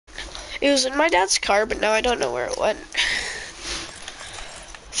It was in my dad's car, but now I don't know where it went.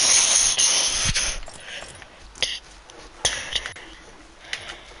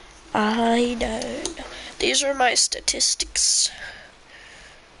 I don't know. These are my statistics.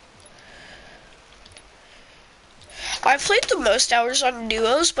 I've played the most hours on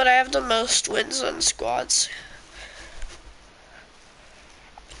duos, but I have the most wins on squads.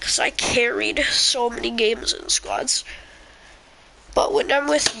 Because I carried so many games in squads. But when I'm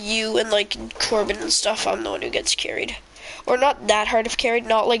with you and like Corbin and stuff, I'm the one who gets carried. Or not that hard of carried,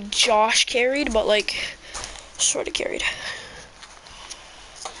 not like Josh carried, but like sort of carried.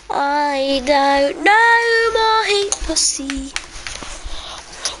 I don't know my pussy.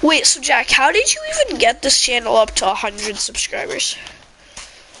 Wait, so Jack, how did you even get this channel up to 100 subscribers?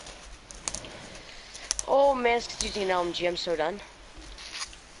 Oh man, it's using an LMG, I'm so done.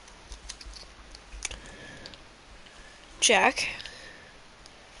 Jack?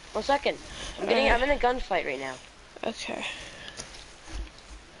 1 second. I'm in a gunfight right now. Okay.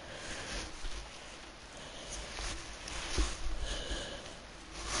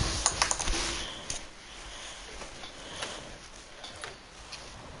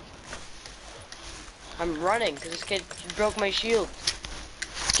 I'm running because this kid broke my shield.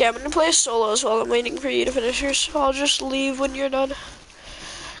 Okay, I'm gonna play solos while I'm waiting for you to finish yours. I'll just leave when you're done.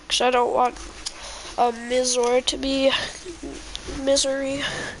 Because I don't want a Mizor to be misery.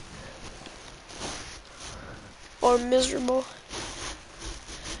 Or miserable.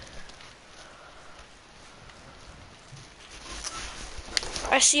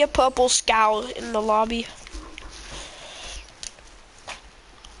 I see a purple scowl in the lobby.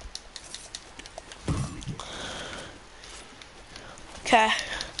 Okay.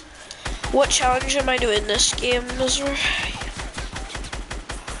 What challenge am I doing this game, Mizor?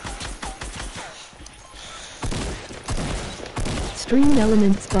 Stream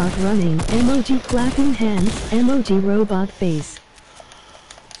elements bot running, emoji clapping hands, emoji robot face.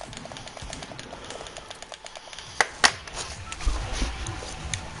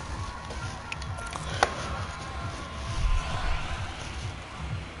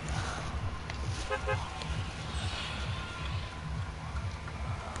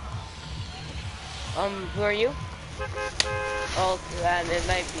 Who are you? Oh, it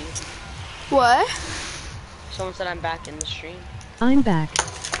might be. What? Someone said I'm back in the stream. I'm back.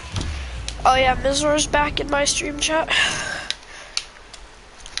 Oh yeah, Mizor's back in my stream chat.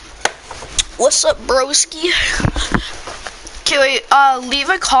 What's up, broski? Okay, wait, leave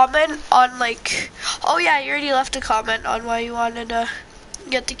a comment on like, oh yeah, you already left a comment on why you wanted to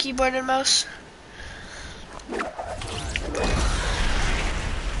get the keyboard and mouse.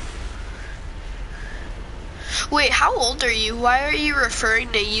 Wait, how old are you? Why are you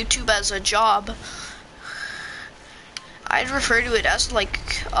referring to YouTube as a job? I'd refer to it as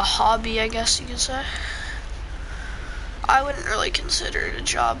like a hobby, I guess you could say. I wouldn't really consider it a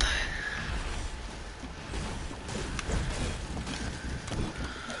job.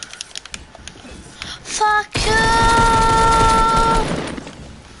 Fuck you!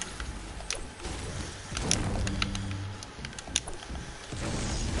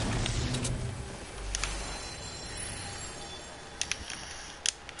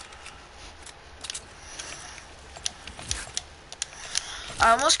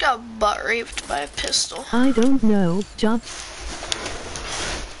 I almost got butt raped by a pistol. I don't know, job.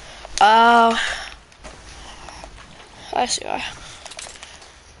 I see why.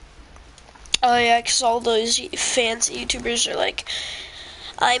 Oh yeah, because all those fancy YouTubers are like,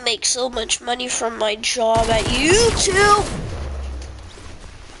 I make so much money from my job at YouTube.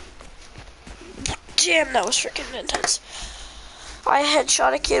 Damn, that was freaking intense. I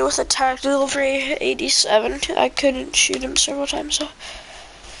headshot a kid with a tactical for 87. I couldn't shoot him several times, so.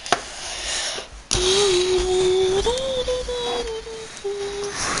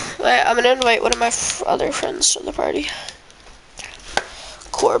 Wait, I'm gonna invite one of my other friends to the party.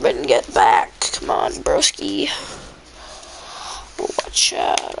 Corbin, get back. Come on, broski. Watch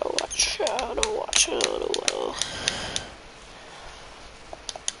out, watch out, watch out.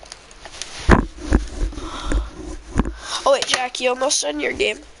 Oh wait, Jack, you almost done your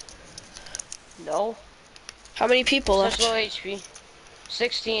game? No. How many people left? That's low HP.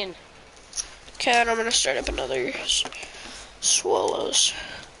 16. Okay, and I'm gonna start up another swallows.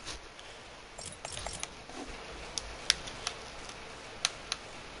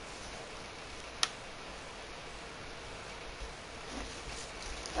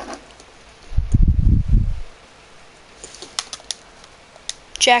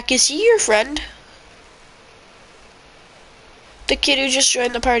 Jack, is he your friend? The kid who just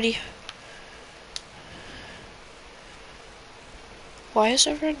joined the party. Why is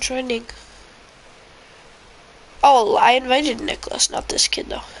everyone joining? Oh, I invited Nicholas, not this kid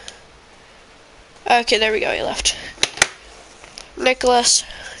though. Okay, there we go, he left. Nicholas.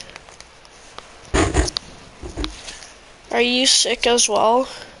 Are you sick as well?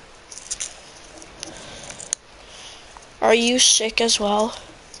 Are you sick as well?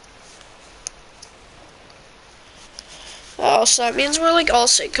 Oh, so that means we're like all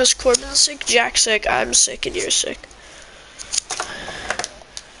sick, because Corbin's sick, Jack's sick, I'm sick, and you're sick.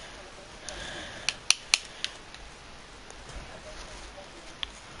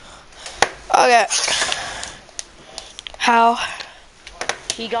 Okay. How?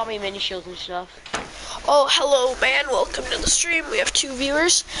 He got me mini shields and stuff. Oh, hello, man. Welcome to the stream. We have 2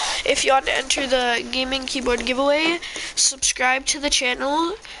 viewers. If you want to enter the gaming keyboard giveaway, subscribe to the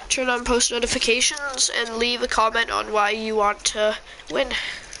channel, turn on post notifications, and leave a comment on why you want to win.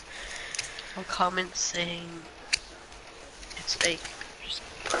 A comment saying it's fake.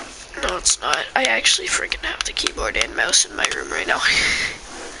 No, it's not. I actually freaking have the keyboard and mouse in my room right now.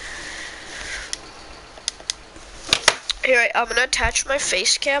 Here, I'm gonna attach my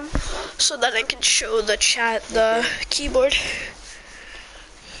face cam so that I can show the chat the keyboard.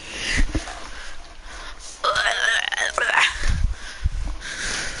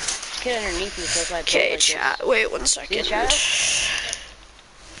 Kid underneath me says I Okay, like chat. this. Wait 1 second. See the shadow?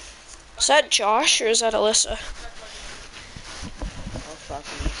 Is that Josh or is that Alyssa? Oh fuck,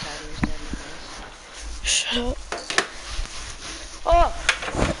 Shut up. Oh!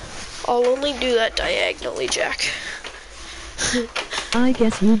 I'll only do that diagonally, Jack. I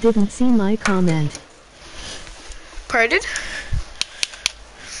guess you didn't see my comment. Pardon?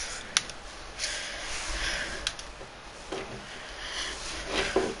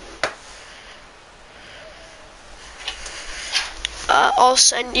 I'll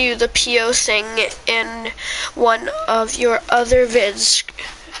send you the PO thing in one of your other vids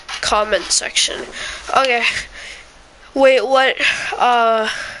comment section. Okay. Wait, what?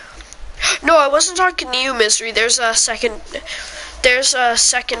 No, I wasn't talking to you, Misery. There's a second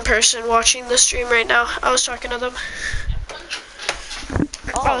person watching the stream right now. I was talking to them.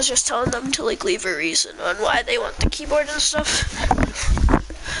 Oh. I was just telling them to like leave a reason on why they want the keyboard and stuff.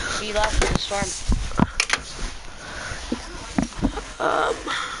 He left in the storm.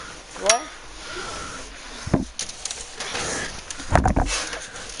 What?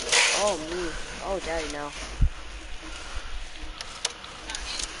 Oh, me. Oh, daddy, no.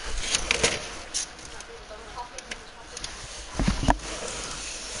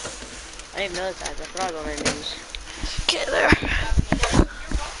 I didn't even know that, guys. I forgot about my news. Get there.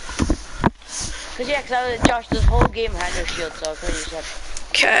 Cause yeah, Josh, this whole game had no shield, so I couldn't use that.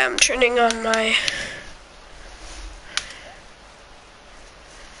 Okay, I'm turning on my...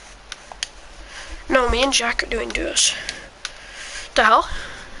 No, me and Jack are doing duos. The hell?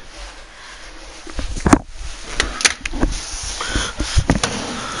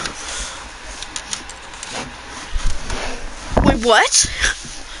 Wait, what?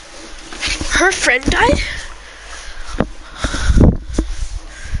 Her friend died?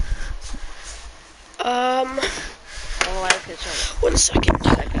 Oh, I could start. 1 second.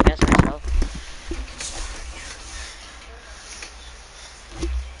 I guess myself.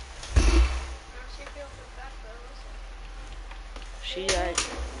 She died.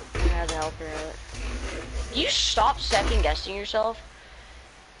 I had to help her out. You stop second guessing yourself?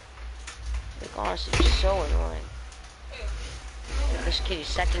 Like, honestly, it's so annoying. This kid is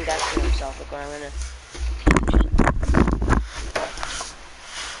second guessing himself. Look what I'm gonna.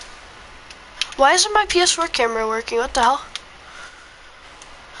 Why isn't my PS4 camera working? What the hell?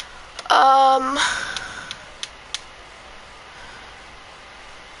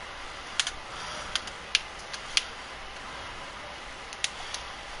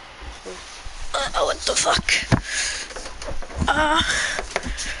 What the fuck?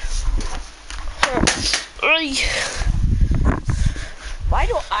 Why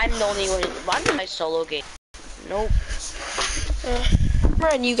do I'm the only one? Why do I solo game? Nope.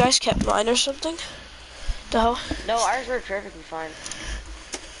 Brian, you guys kept mine or something? The hell? No, ours were perfectly fine.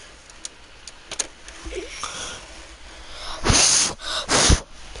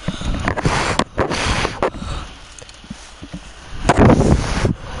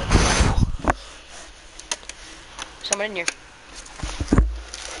 Someone in here.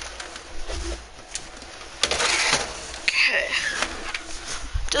 Okay.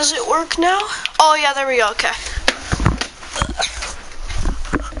 Does it work now? Oh yeah, there we go, okay.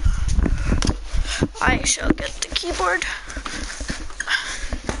 I shall get the keyboard.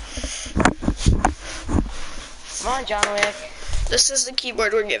 Come on, John Wick. This is the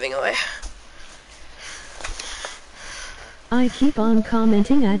keyboard we're giving away. I keep on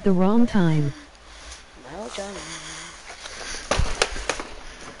commenting at the wrong time. Well, Johnny.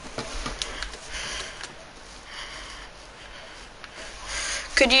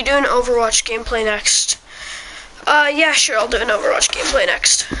 Could you do an Overwatch gameplay next? Yeah, sure, I'll do an Overwatch gameplay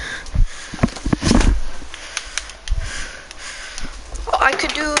next. I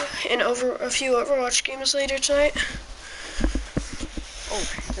could do a few Overwatch games later tonight. Oh,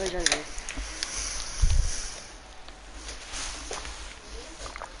 no, Johnny.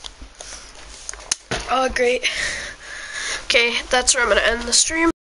 Oh, great. Okay, that's where I'm gonna end the stream.